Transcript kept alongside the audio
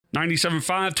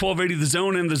97.5, 1280 The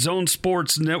Zone and the Zone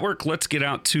Sports Network. Let's get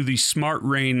out to the Smart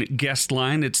Rain guest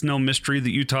line. It's no mystery that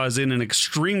Utah is in an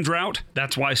extreme drought.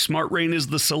 That's why Smart Rain is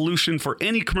the solution for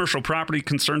any commercial property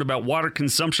concerned about water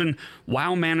consumption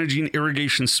while managing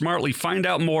irrigation smartly. Find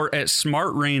out more at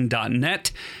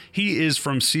smartrain.net. He is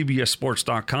from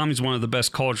CBSSports.com. He's one of the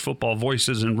best college football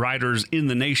voices and writers in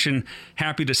the nation.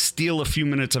 Happy to steal a few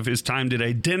minutes of his time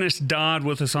today. Dennis Dodd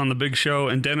with us on the big show.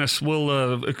 And Dennis,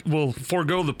 we'll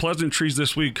forego the pleasantries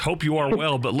this week. Hope you are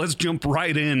well, but let's jump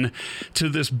right in to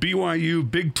this BYU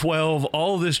Big 12.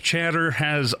 All of this chatter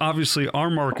has obviously our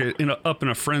market up in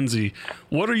a frenzy.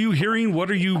 What are you hearing? What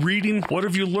are you reading? What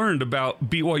have you learned about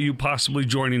BYU possibly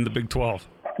joining the Big 12?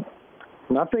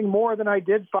 Nothing more than I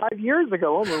did 5 years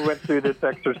ago when we went through this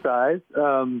exercise.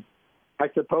 I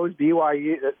suppose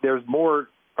BYU, there's more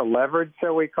leverage,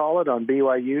 shall we call it, on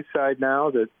BYU's side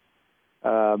now that,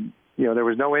 there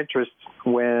was no interest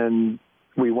when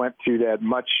we went through that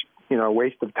much,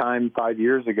 waste of time 5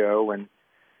 years ago when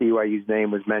BYU's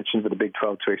name was mentioned for the Big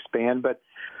 12 to expand. But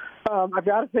I've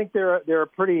got to think they're a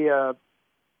pretty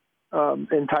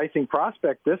enticing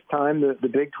prospect this time. The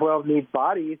Big 12 needs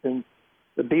bodies, and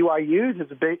the BYU's is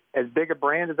as big a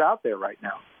brand as out there right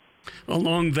now.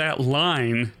 Along that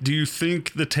line, do you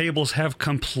think the tables have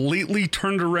completely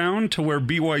turned around to where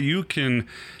BYU can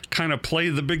kind of play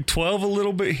the Big 12 a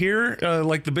little bit here,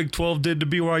 like the Big 12 did to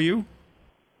BYU?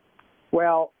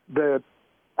 Well,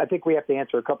 I think we have to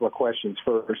answer a couple of questions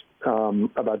first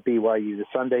about BYU, the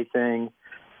Sunday thing,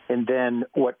 and then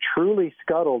what truly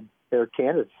scuttled their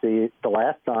candidacy the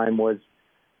last time was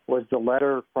the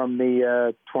letter from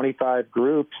the 25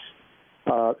 groups,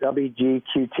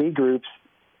 LBGQT groups,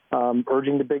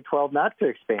 urging the Big 12 not to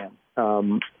expand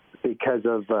because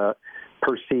of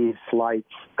perceived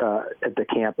slights at the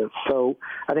campus. So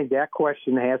I think that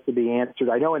question has to be answered.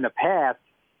 I know in the past,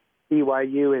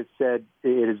 BYU has said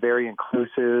it is very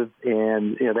inclusive,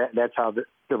 and that's how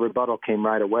the rebuttal came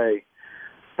right away.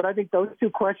 But I think those two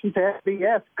questions have to be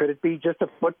asked. Could it be just a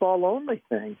football-only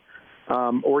thing?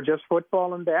 Or just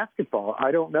football and basketball?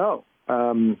 I don't know.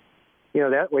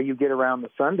 That way you get around the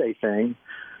Sunday thing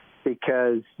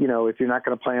because, if you're not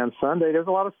going to play on Sunday, there's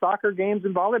a lot of soccer games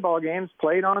and volleyball games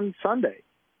played on Sunday.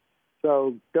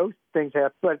 So those things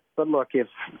have, but look, if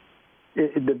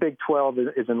the Big 12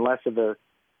 is in less of a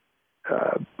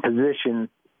position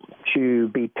to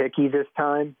be picky this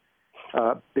time,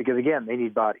 because, again, they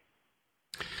need bodies.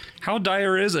 How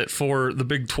dire is it for the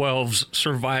Big 12's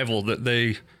survival that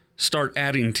they start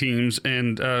adding teams?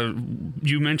 And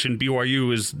you mentioned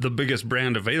BYU is the biggest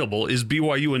brand available. Is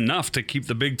BYU enough to keep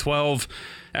the Big 12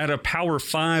 at a Power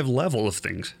 5 level of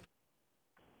things?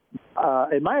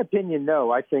 In my opinion,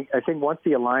 no. I think once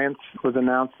the alliance was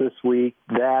announced this week,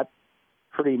 that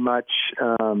pretty much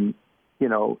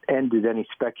ended any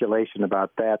speculation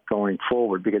about that going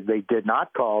forward, because they did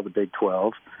not call the Big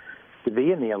 12 to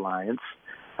be in the alliance.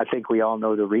 I think we all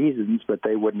know the reasons, but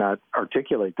they would not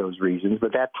articulate those reasons.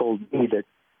 But that told me that,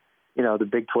 the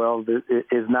Big 12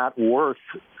 is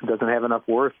doesn't have enough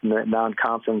worth in the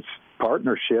non-conference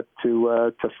partnership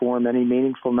to form any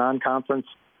meaningful non-conference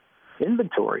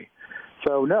inventory.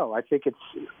 So, no, I think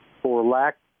it's, for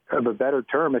lack of a better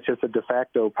term, it's just a de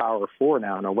facto Power 4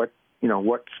 now. Now, what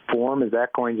form is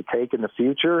that going to take in the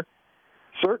future?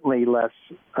 Certainly less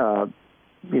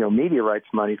media rights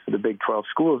money for the Big 12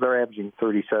 schools. They're averaging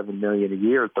 $37 million a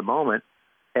year at the moment,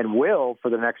 and will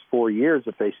for the next 4 years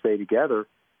if they stay together.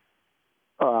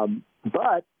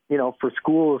 But for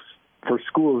schools,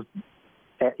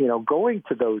 going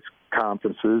to those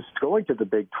conferences, going to the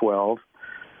Big 12,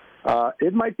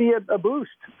 it might be a boost.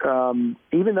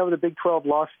 Even though the Big 12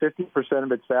 lost 50%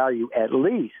 of its value, at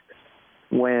least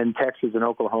when Texas and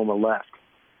Oklahoma left.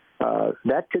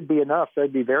 That could be enough.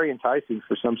 That'd be very enticing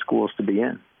for some schools to be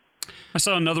in. I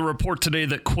saw another report today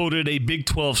that quoted a Big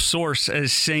 12 source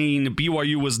as saying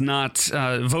BYU was not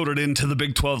voted into the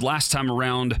Big 12 last time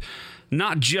around,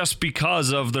 not just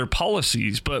because of their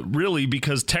policies, but really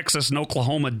because Texas and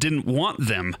Oklahoma didn't want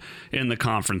them in the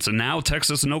conference. And now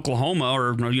Texas and Oklahoma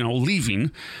are,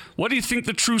 leaving. What do you think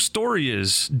the true story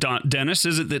is, Dennis?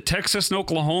 Is it that Texas and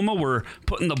Oklahoma were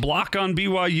putting the block on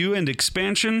BYU and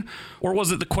expansion? Or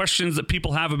was it the questions that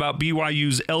people have about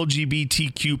BYU's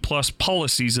LGBTQ plus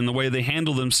policies and the way they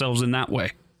handle themselves in that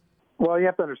way? Well, you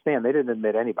have to understand, they didn't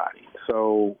admit anybody.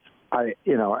 So I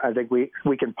think we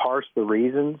can parse the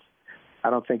reasons. I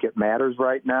don't think it matters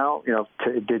right now.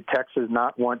 Did Texas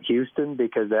not want Houston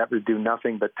because that would do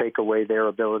nothing but take away their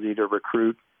ability to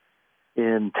recruit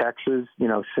in Texas?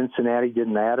 Cincinnati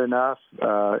didn't add enough.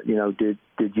 Did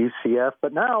UCF?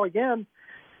 But now, again,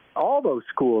 all those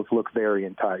schools look very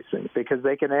enticing because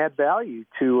they can add value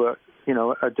to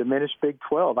a diminished Big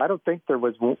 12. I don't think there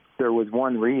was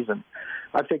one reason.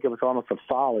 I think it was almost a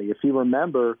folly. If you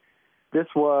remember, this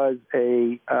was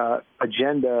a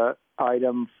agenda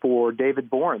item for David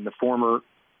Boren, the former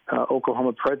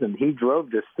Oklahoma president. He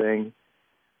drove this thing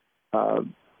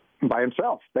by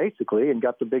himself, basically, and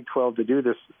got the Big 12 to do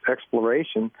this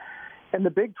exploration. And the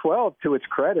Big 12, to its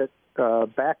credit,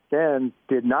 back then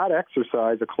did not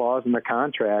exercise a clause in the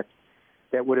contract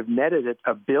that would have netted it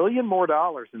 $1 billion more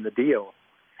in the deal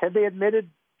had they admitted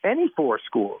any four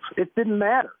schools. It didn't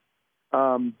matter.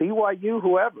 BYU,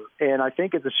 whoever. And I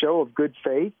think it's a show of good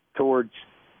faith towards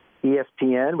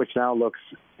ESPN, which now looks,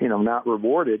 not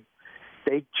rewarded.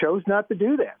 They chose not to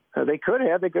do that. They could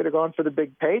have gone for the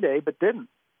big payday, but didn't.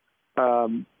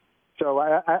 So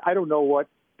I don't know what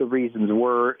the reasons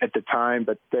were at the time,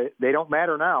 but they don't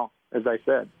matter now, as I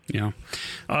said. Yeah.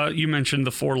 You mentioned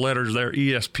the four letters there,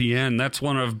 ESPN. That's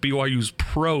one of BYU's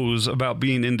pros about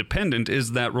being independent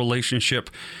is that relationship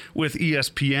with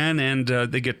ESPN, and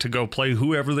they get to go play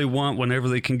whoever they want whenever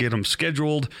they can get them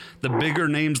scheduled. The bigger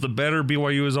names, the better,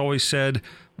 BYU has always said.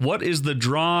 What is the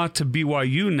draw to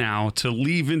BYU now to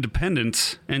leave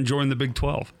independence and join the Big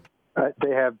 12?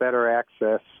 They have better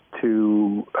access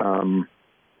to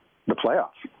the playoffs,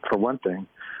 for one thing.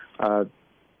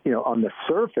 On the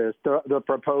surface, the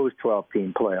proposed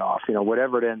 12-team playoff,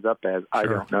 whatever it ends up as, I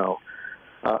don't know.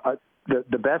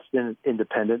 The best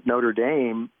independent, Notre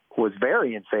Dame, was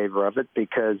very in favor of it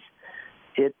because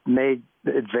it made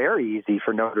it very easy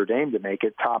for Notre Dame to make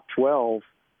it top 12.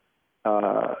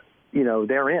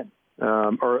 They're in,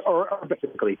 or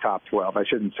basically top 12. I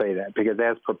shouldn't say that because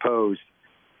as proposed,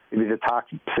 it'd be the top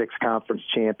 6 conference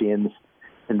champions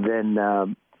and then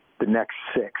the next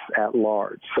 6 at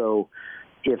large. So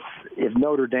if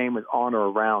Notre Dame was on or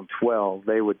around 12,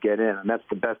 they would get in, and that's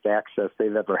the best access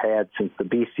they've ever had since the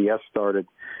BCS started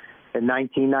in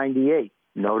 1998.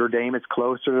 Notre Dame is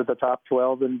closer to the top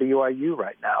 12 than BYU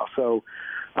right now. So,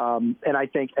 and I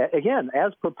think, again,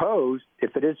 as proposed,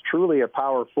 if it is truly a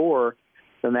Power 4,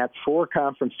 then that's 4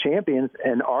 conference champions,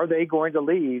 and are they going to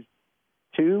leave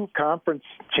 2 conference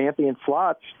champion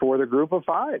slots for the group of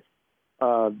 5?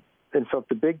 And so if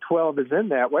the Big 12 is in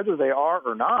that, whether they are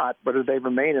or not, whether they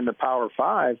remain in the Power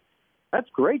 5, that's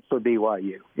great for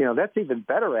BYU. That's even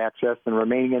better access than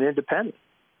remaining an independent.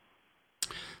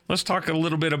 Let's talk a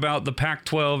little bit about the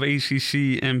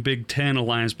Pac-12, ACC, and Big Ten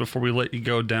alliance before we let you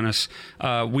go, Dennis.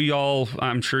 We all,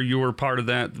 I'm sure you were part of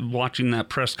that, watching that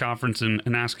press conference and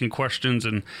asking questions.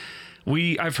 And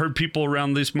I've heard people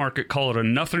around this market call it a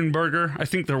nothing burger. I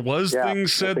think there was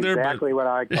things said that's there. Exactly what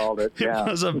I called it. Yeah.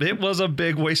 It was a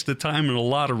big waste of time in a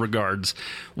lot of regards.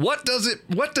 What does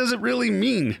it really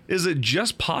mean? Is it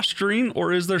just posturing,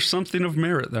 or is there something of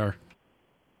merit there?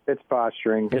 It's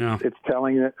posturing. It's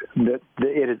telling that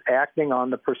it is acting on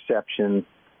the perception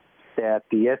that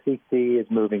the SEC is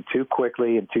moving too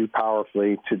quickly and too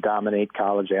powerfully to dominate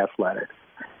college athletics.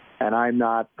 And I'm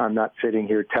not sitting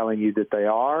here telling you that they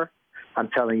are. I'm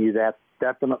telling you that's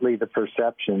definitely the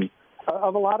perception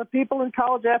of a lot of people in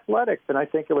college athletics, and I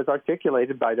think it was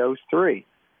articulated by those 3.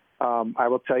 I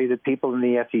will tell you that people in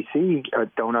the SEC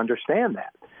don't understand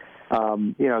that.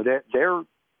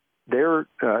 They're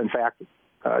in fact,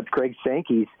 Greg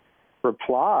Sankey's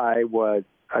reply was,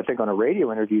 I think on a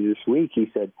radio interview this week, he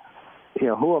said,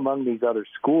 who among these other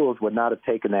schools would not have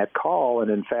taken that call and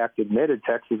in fact admitted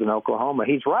Texas and Oklahoma?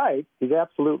 He's right. He's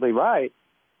absolutely right.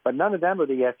 But none of them are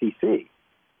the SEC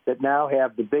that now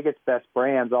have the biggest, best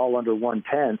brands all under one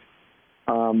tent.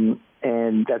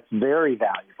 And that's very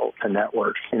valuable to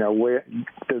networks. Where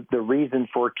the reason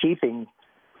for keeping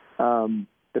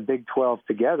the Big 12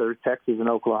 together, Texas and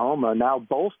Oklahoma, now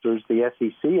bolsters the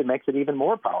SEC and makes it even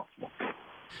more powerful.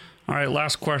 All right,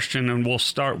 last question, and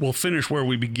we'll finish where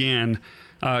we began.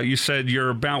 You said you're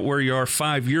about where you are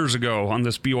 5 years ago on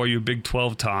this BYU Big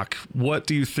 12 talk. What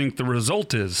do you think the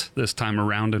result is this time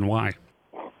around, and why?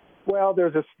 Well,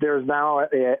 there's now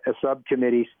a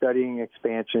subcommittee studying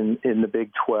expansion in the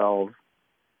Big 12.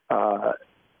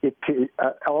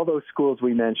 All those schools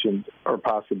we mentioned are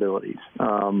possibilities.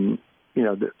 And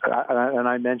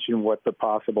I mentioned what the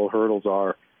possible hurdles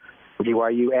are.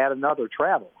 BYU add another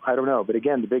travel. I don't know. But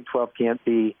again, the Big 12 can't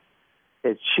be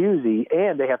as choosy,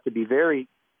 and they have to be very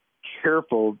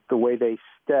careful the way they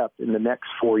step in the next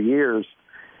 4 years,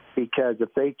 because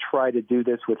if they try to do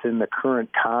this within the current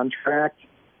contract,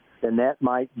 then that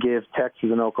might give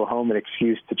Texas and Oklahoma an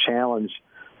excuse to challenge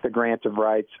the grant of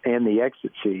rights and the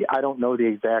exit fee. I don't know the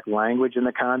exact language in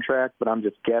the contract, but I'm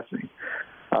just guessing.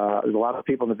 There's a lot of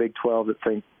people in the Big 12 that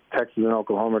think Texas and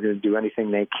Oklahoma are going to do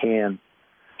anything they can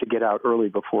to get out early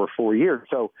before 4 years.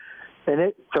 So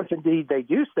if indeed they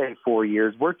do stay 4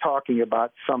 years, we're talking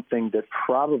about something that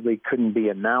probably couldn't be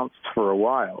announced for a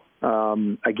while.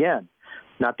 Again,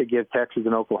 not to give Texas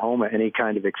and Oklahoma any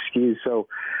kind of excuse. So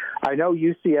I know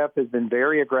UCF has been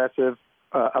very aggressive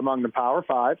among the Power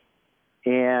Five.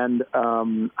 And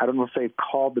I don't know if they've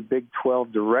called the Big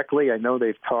 12 directly. I know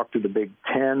they've talked to the Big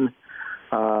 10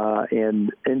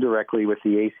 and indirectly with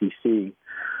the ACC.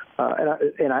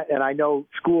 And I know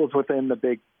schools within the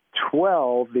Big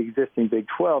 12, the existing Big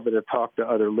 12, that have talked to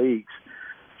other leagues.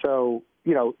 So,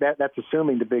 that's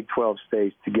assuming the Big 12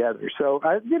 stays together. So,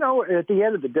 at the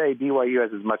end of the day, BYU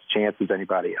has as much chance as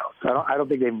anybody else. I don't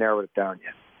think they've narrowed it down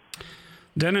yet.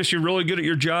 Dennis, you're really good at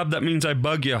your job. That means I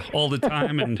bug you all the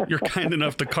time, and you're kind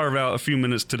enough to carve out a few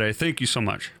minutes today. Thank you so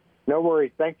much. No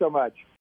worries. Thanks so much.